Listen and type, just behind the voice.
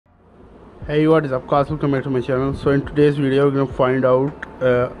Hey, what is up guys, welcome back to my channel. So in today's video we're gonna find out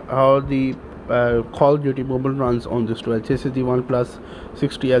how the Call of Duty mobile runs on this device. This is the OnePlus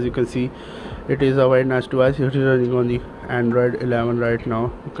 60. As you can see, it is a very nice device. It is running on the Android 11 right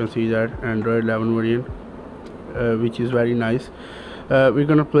now. You can see that Android 11 variant, which is very nice. We're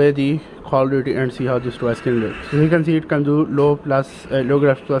gonna play the Call of Duty and see how this device can do. So you can see it can do low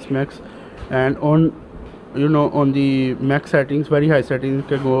graphics plus max, and on on the max settings, very high settings,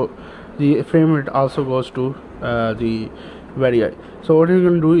 can go. The frame rate also goes to the very high. So what we're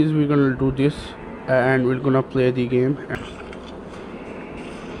gonna do is we're gonna do this and we're gonna play the game.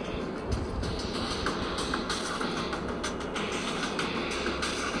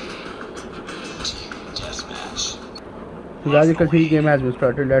 So as you can see, game has been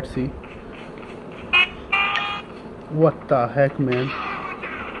started. Let's see. What the heck, man?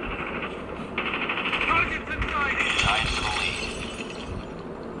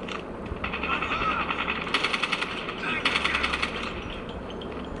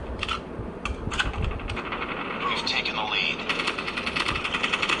 Taking the lead.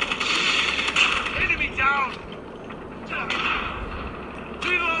 Enemy down.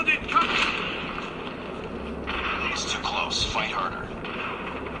 Reloaded. It's too close. Fight harder.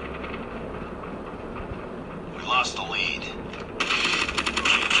 We lost the lead.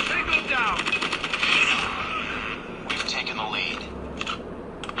 Tango down. We've taken the lead.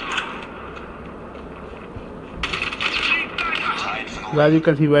 As you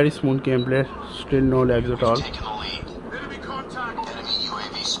can see, very smooth gameplay. Still no lags at all.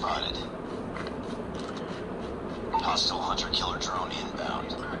 Spotted. Hostile hunter-killer drone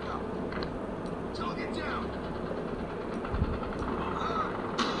inbound. Target down.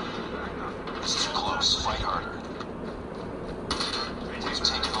 It's too close. Fight harder. We've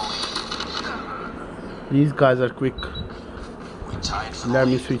taken the lead. These guys are quick. We tied for Let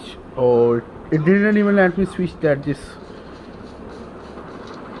me switch. Oh, it didn't even let me switch that. This.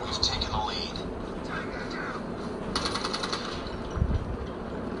 We've taken the lead.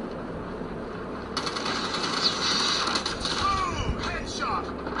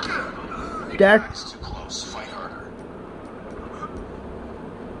 That's too close. Fight harder.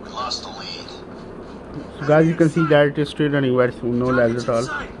 We lost the lead. So guys, you can see that it is still running very smooth, no lags at all.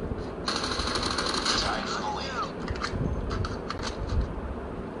 Tied for the lead.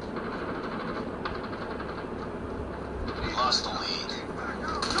 We lost the lead.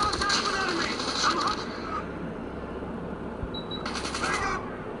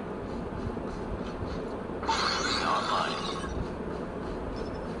 Online.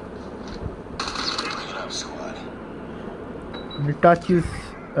 Squad. The touch is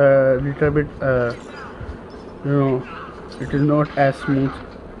a little bit it is not as smooth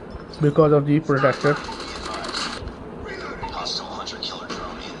because of the protector. Hostile hunter-killer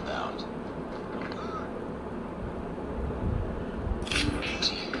drone inbound. Team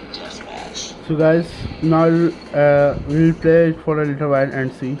deathmatch. So guys, now we'll play it for a little while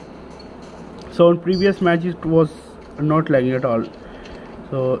and see. So in previous matches it was not lagging at all.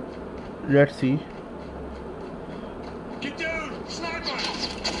 So let's see. Get down! Sniper!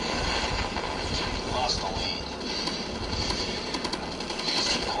 Lost the lead.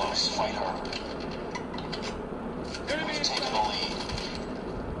 Too close. Fight harder. We've taken the lead.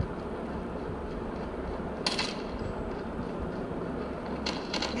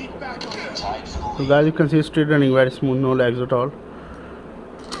 Tied for the lead. So guys, you can see it's still running very smooth, no lags at all.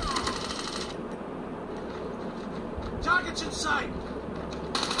 Targets in sight.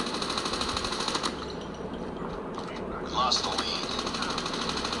 We lost the lead.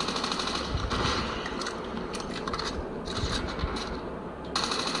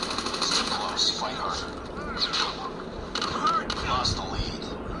 It's too close. Fight harder. We lost the lead.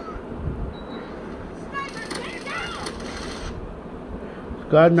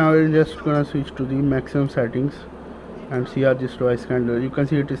 Guys, now we're just gonna switch to the maximum settings and see how this device can do. You can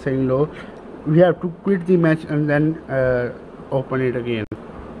see it is saying low. We have to quit the match and then open it again.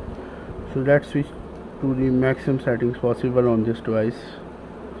 So let's switch to the maximum settings possible on this device,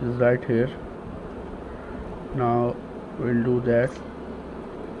 which is right here. Now we'll do that.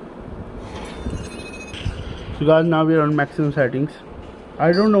 So guys, now we are on maximum settings.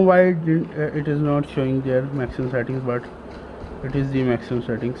 I don't know why it is not showing their maximum settings, but it is the maximum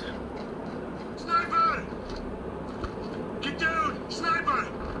settings. Sniper! Get down! Sniper!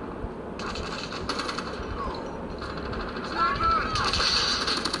 Sniper!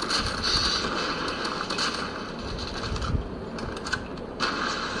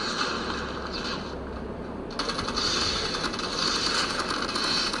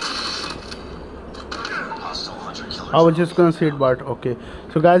 I was just gonna say it, but okay.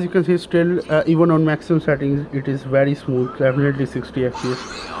 So guys, you can see still even on maximum settings it is very smooth, definitely 60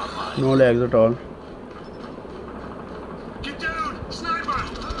 fps, no lags at all. Get down! Sniper!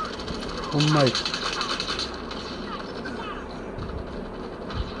 Oh my.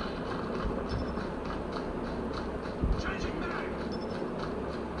 Changing mag!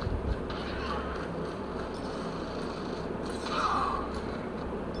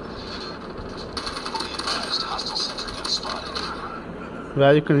 Hostile sentry gun spotted.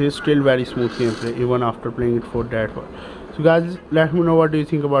 Guys, you can see still very smooth gameplay even after playing it for that while. So guys, let me know what do you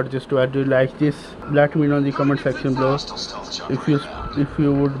think about this device. Do you like this? Let me know in the comment section below Hostile stealth chopper if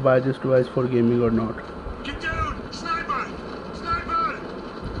you would buy this device for gaming or not. Get down! Sniper! Sniper!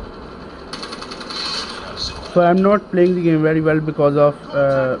 So I'm not playing the game very well because of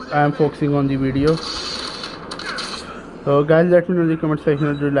I am focusing on the video. So guys, let me know in the comment section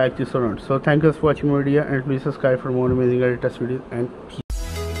if you like this or not. So thank you for watching my video, and please subscribe for more amazing edit test videos, and peace.